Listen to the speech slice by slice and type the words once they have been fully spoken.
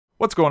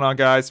What's going on,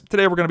 guys?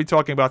 Today we're going to be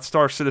talking about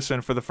Star Citizen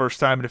for the first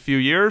time in a few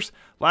years.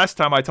 Last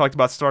time I talked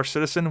about Star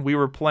Citizen, we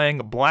were playing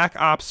Black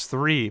Ops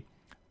 3.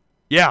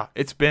 Yeah,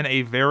 it's been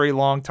a very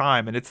long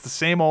time, and it's the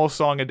same old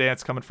song and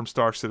dance coming from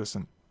Star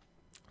Citizen.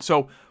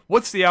 So,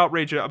 what's the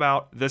outrage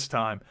about this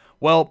time?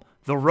 Well,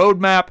 the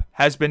roadmap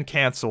has been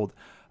canceled.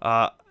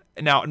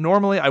 Now,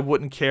 normally I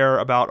wouldn't care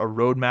about a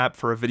roadmap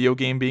for a video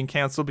game being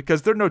canceled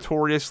because they're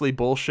notoriously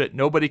bullshit.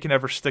 Nobody can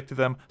ever stick to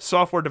them.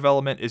 Software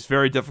development is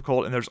very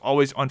difficult, and there's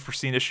always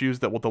unforeseen issues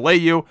that will delay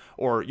you,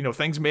 or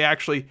things may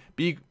actually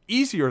be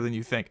easier than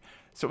you think.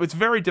 So it's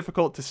very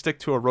difficult to stick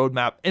to a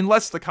roadmap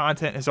unless the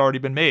content has already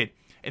been made.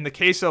 In the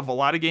case of a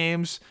lot of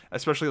games,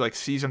 especially like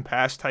season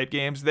pass type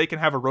games, they can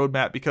have a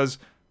roadmap because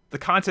the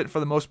content for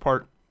the most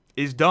part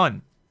is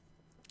done.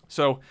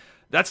 So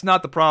that's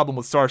not the problem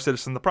with Star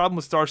Citizen. The problem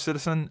with Star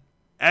Citizen,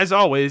 as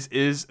always,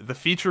 is the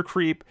feature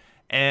creep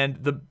and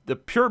the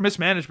pure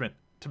mismanagement,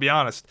 to be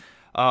honest.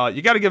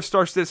 You got to give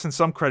Star Citizen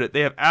some credit. They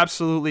have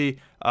absolutely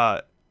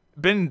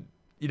been,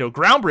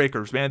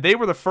 groundbreakers, man. They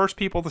were the first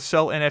people to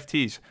sell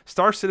NFTs.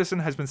 Star Citizen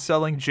has been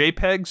selling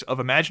JPEGs of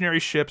imaginary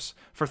ships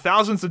for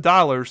thousands of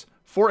dollars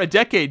for a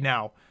decade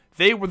now.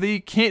 They were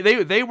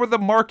they were the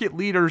market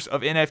leaders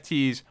of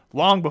NFTs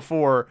long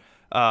before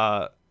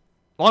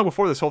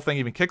this whole thing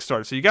even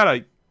kickstarted. So you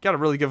gotta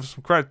really give them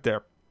some credit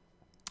there.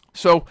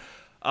 So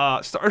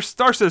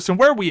Star Citizen,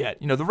 where are we at?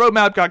 The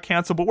roadmap got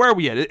canceled, but where are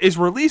we at? Is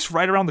release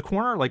right around the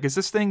corner? Like, is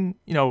this thing,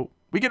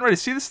 we getting ready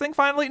to see this thing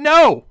finally?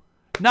 No,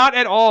 not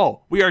at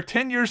all. We are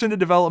 10 years into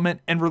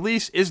development, and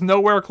release is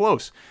nowhere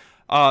close.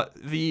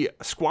 The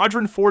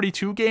Squadron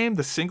 42 game,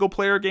 the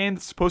single-player game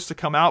that's supposed to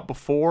come out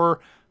before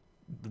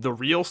the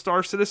real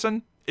Star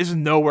Citizen, is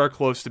nowhere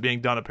close to being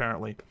done,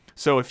 apparently.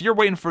 So if you're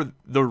waiting for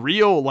the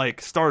real,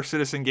 Star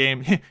Citizen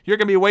game, you're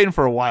going to be waiting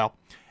for a while.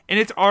 And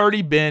it's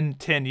already been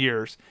 10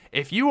 years.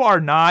 If you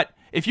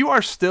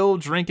are still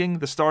drinking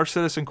the Star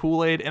Citizen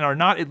Kool-Aid and are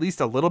not at least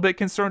a little bit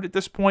concerned at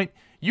this point,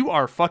 you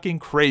are fucking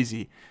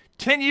crazy.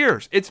 10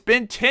 years. It's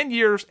been 10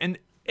 years, and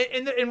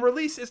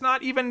release is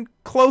not even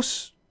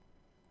close.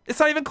 It's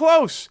not even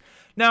close.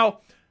 Now,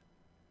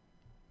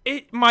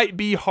 it might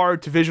be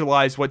hard to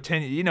visualize what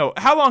 10,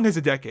 how long is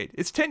a decade?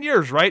 It's 10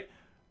 years, right?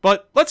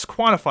 But let's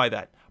quantify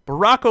that.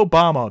 Barack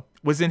Obama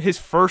was in his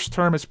first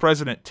term as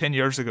president 10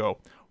 years ago.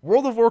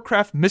 World of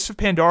Warcraft Mists of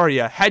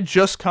Pandaria had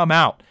just come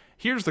out.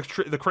 Here's the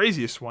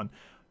craziest one.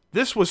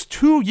 This was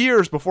 2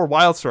 years before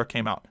WildStar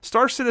came out.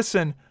 Star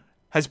Citizen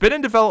has been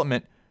in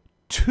development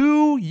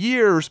 2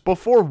 years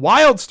before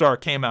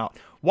WildStar came out.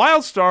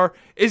 WildStar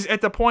is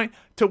at the point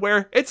to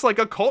where it's like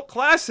a cult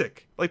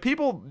classic. Like,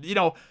 people,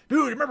 dude,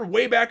 remember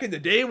way back in the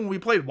day when we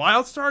played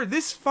WildStar?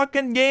 This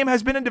fucking game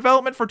has been in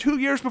development for 2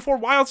 years before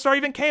WildStar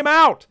even came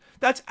out.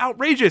 That's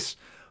outrageous.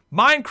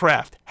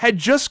 Minecraft had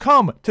just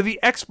come to the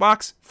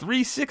Xbox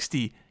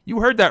 360. You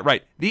heard that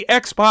right. The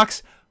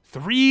Xbox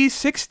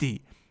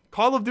 360.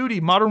 Call of Duty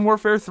Modern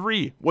Warfare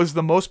 3 was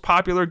the most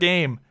popular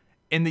game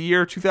in the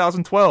year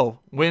 2012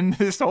 when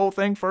this whole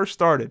thing first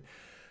started.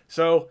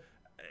 So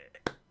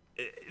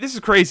this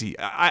is crazy.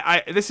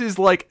 This is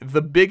like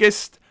the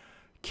biggest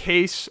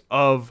case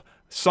of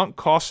sunk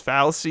cost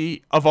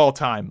fallacy of all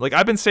time. Like,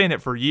 I've been saying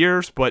it for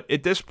years, but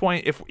at this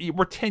point, if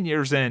we're 10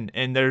 years in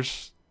and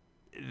there's...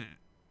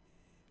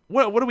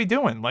 What are we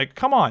doing? Like,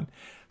 come on.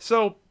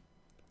 So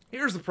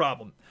here's the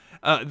problem.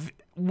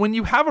 When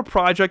you have a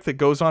project that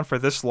goes on for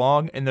this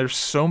long and there's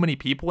so many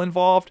people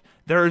involved,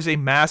 there is a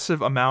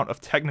massive amount of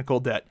technical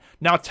debt.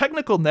 Now,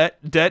 technical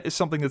debt is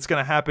something that's going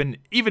to happen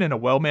even in a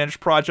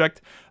well-managed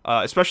project,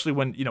 especially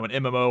when, an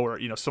MMO or,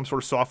 some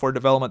sort of software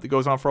development that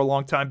goes on for a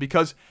long time,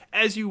 because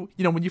as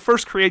when you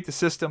first create the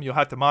system, you'll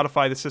have to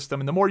modify the system,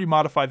 and the more you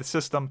modify the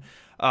system,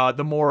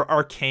 the more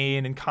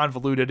arcane and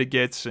convoluted it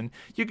gets, and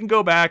you can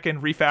go back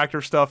and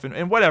refactor stuff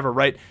and whatever,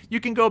 right? You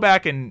can go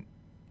back and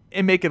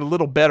make it a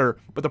little better,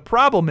 but the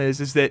problem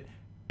is that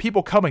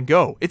people come and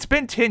go. It's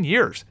been 10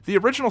 years. The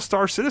original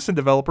Star Citizen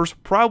developers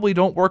probably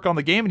don't work on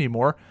the game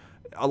anymore,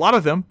 a lot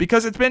of them,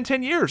 because it's been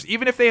 10 years.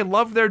 Even if they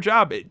love their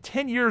job,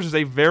 10 years is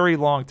a very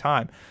long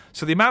time.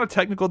 So the amount of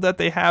technical debt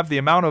they have, the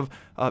amount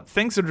of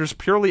things that are just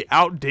purely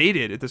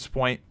outdated at this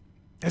point,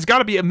 has got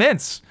to be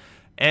immense.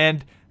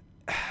 And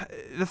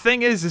the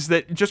thing is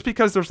that just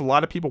because there's a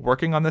lot of people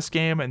working on this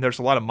game and there's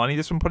a lot of money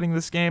that's been putting in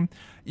this game,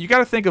 you got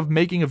to think of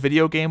making a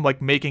video game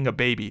like making a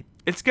baby.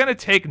 It's going to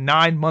take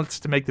 9 months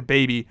to make the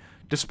baby,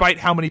 despite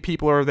how many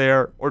people are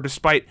there or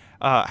despite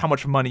how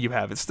much money you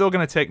have. It's still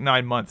going to take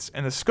 9 months.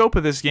 And the scope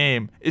of this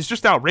game is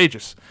just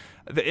outrageous.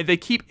 They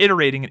keep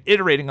iterating and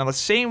iterating on the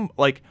same,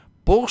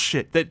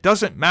 bullshit that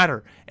doesn't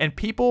matter. And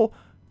people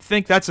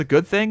think that's a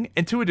good thing,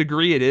 and to a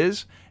degree it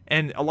is.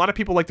 And a lot of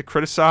people like to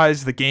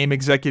criticize the game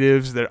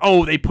executives that,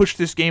 they pushed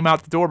this game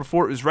out the door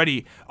before it was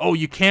ready. Oh,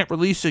 you can't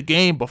release a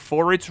game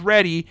before it's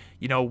ready.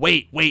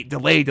 Wait,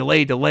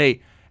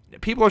 delay.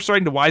 People are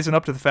starting to wisen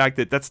up to the fact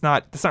that that's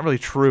not really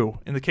true.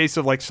 In the case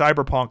of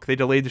Cyberpunk, they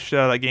delayed the shit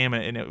out of that game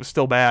and it was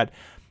still bad.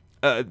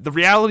 the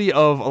reality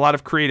of a lot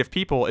of creative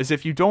people is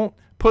if you don't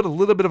put a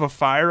little bit of a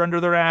fire under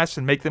their ass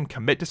and make them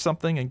commit to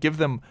something and give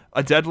them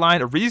a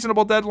deadline, a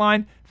reasonable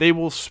deadline, they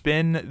will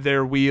spin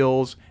their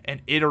wheels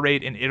and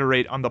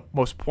iterate on the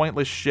most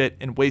pointless shit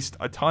and waste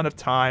a ton of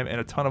time and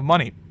a ton of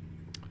money.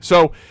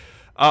 So,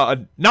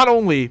 not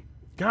only,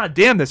 god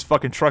damn, this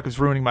fucking truck is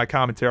ruining my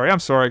commentary. I'm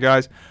sorry,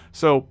 guys.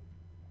 So,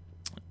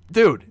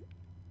 dude,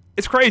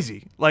 it's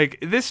crazy. Like,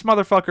 this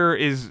motherfucker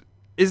is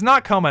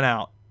not coming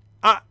out.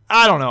 I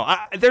don't know.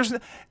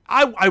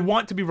 I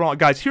want to be wrong.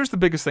 Guys, here's the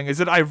biggest thing, is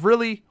that I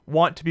really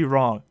want to be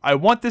wrong. I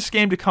want this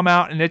game to come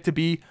out and it to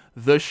be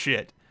the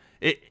shit.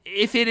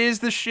 If it is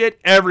the shit,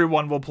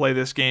 everyone will play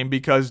this game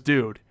because,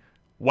 dude,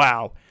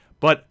 wow.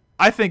 But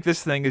I think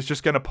this thing is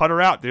just going to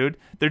putter out, dude.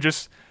 They're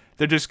just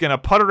going to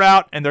putter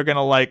out, and they're going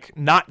to, like,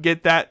 not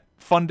get that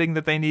funding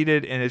that they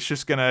needed, and it's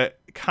just going to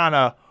kind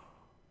of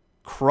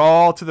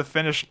crawl to the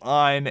finish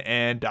line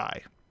and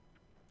die.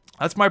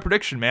 That's my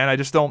prediction, man. I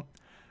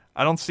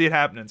don't see it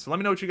happening. So let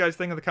me know what you guys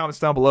think in the comments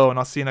down below, and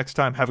I'll see you next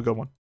time. Have a good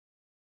one.